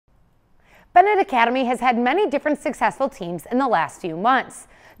Benet Academy has had many different successful teams in the last few months.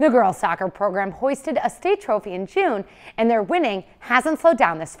 The girls soccer program hoisted a state trophy in June, and their winning hasn't slowed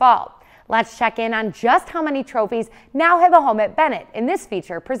down this fall. Let's check in on just how many trophies now have a home at Benet in this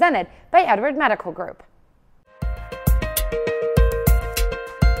feature presented by Edward Medical Group.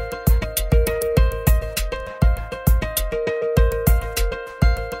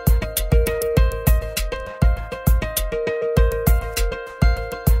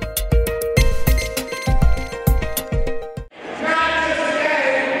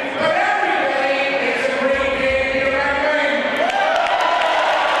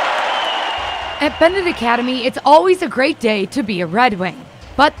 At Benet Academy, it's always a great day to be a Red Wing.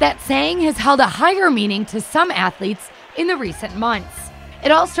 But that saying has held a higher meaning to some athletes in the recent months.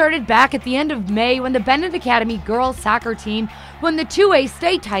 It all started back at the end of May when the Benet Academy girls soccer team won the 2A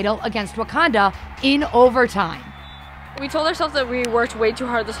state title against Wakanda in overtime. We told ourselves that we worked way too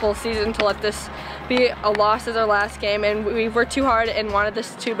hard this whole season to let this be a loss as our last game, and we worked too hard and wanted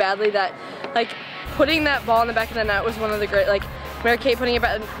this too badly that, putting that ball in the back of the net was one of the great, Mary Kate putting it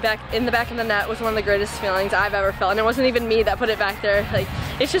back in the back of the net was one of the greatest feelings I've ever felt, and it wasn't even me that put it back there.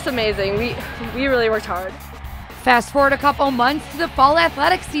 It's just amazing. We really worked hard. Fast forward a couple months to the fall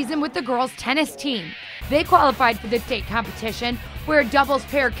athletics season with the girls tennis team. They qualified for the state competition, where doubles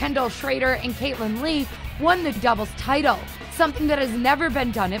pair Kendall Schrader and Caitlin Lee won the doubles title, something that has never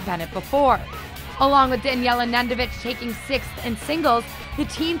been done at Benet before. Along with Daniela Nendovich taking 6th in singles, the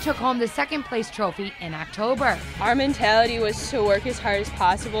team took home the 2nd place trophy in October. Our mentality was to work as hard as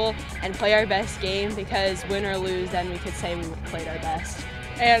possible and play our best game, because win or lose, then we could say we played our best.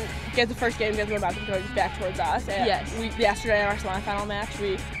 And get the first game, get the momentum back towards us. And yesterday in our semifinal match,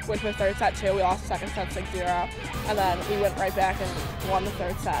 we went to a third set too. We lost the second set 6-0, and then we went right back and won the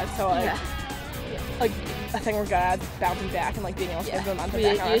third set. So I think we're good at bouncing back and being able to get the momentum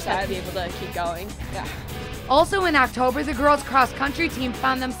back on our just side. have to be able to keep going. Yeah. Also in October, the girls cross-country team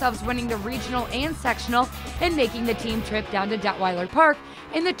found themselves winning the regional and sectional and making the team trip down to Detweiler Park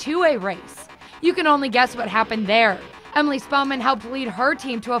in the 2A race. You can only guess what happened there. Emily Spellman helped lead her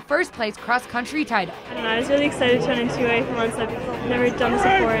team to a 1st place cross-country title. I don't know, I was really excited to run in 2A for once. I've never done this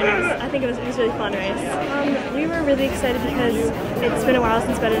before, and I think it was a really fun race. We were really excited because it's been a while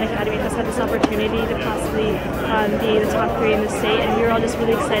since Benet Academy has had this opportunity to possibly be the top 3 in the state, and we were all just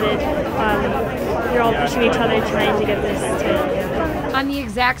really excited. We were all pushing each other, trying to get this title. On the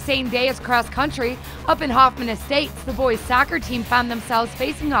exact same day as cross-country, up in Hoffman Estates, the boys soccer team found themselves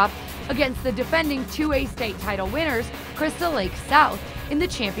facing off against the defending 2A state title winners, Crystal Lake South, in the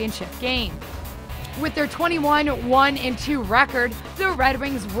championship game. With their 21-1-2 record, the Red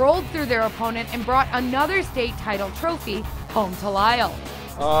Wings rolled through their opponent and brought another state title trophy home to Lisle.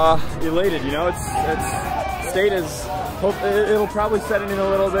 Elated, it's state is. It'll probably set in a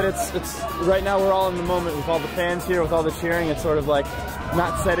little bit. It's right now we're all in the moment with all the fans here, with all the cheering. It's sort of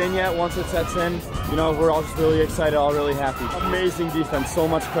not set in yet. Once it sets in, we're all just really excited, all really happy. Amazing defense. So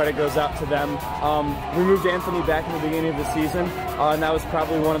much credit goes out to them. We moved Anthony back in the beginning of the season, and that was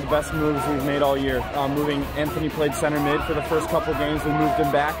probably one of the best moves we've made all year. Moving Anthony played center mid for the first couple games. We moved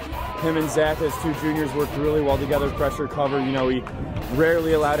him back. Him and Zach, as 2 juniors, worked really well together. Pressure, cover. We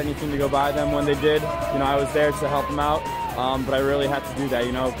rarely allowed anything to go by them. When they did, I was there to help them out. But I really had to do that.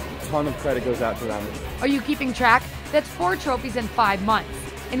 A ton of credit goes out to them. Are you keeping track? That's 4 trophies in 5 months,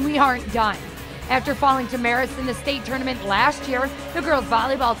 and we aren't done. After falling to Marist in the state tournament last year, the girls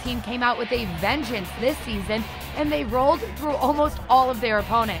volleyball team came out with a vengeance this season, and they rolled through almost all of their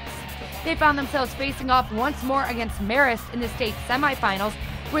opponents. They found themselves facing off once more against Marist in the state semifinals,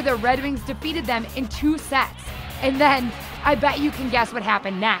 where the Red Wings defeated them in 2 sets. And then, I bet you can guess what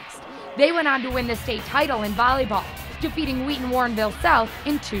happened next. They went on to win the state title in volleyball, defeating Wheaton Warrenville South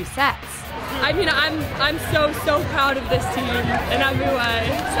in 2 sets. I mean, I'm so proud of this team in every way.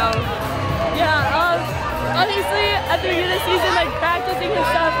 So, obviously at the beginning of the season, practicing and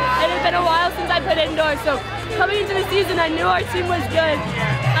stuff, it had been a while since I played indoors. So coming into the season, I knew our team was good.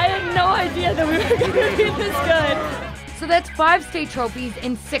 I had no idea that we were going to be this good. So that's 5 state trophies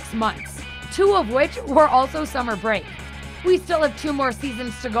in 6 months, 2 of which were also summer break. We still have 2 more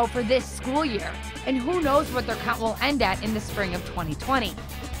seasons to go for this school year, and who knows what their count will end at in the spring of 2020.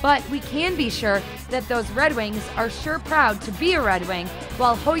 But we can be sure that those Red Wings are sure proud to be a Red Wing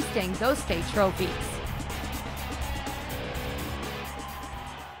while hoisting those state trophies.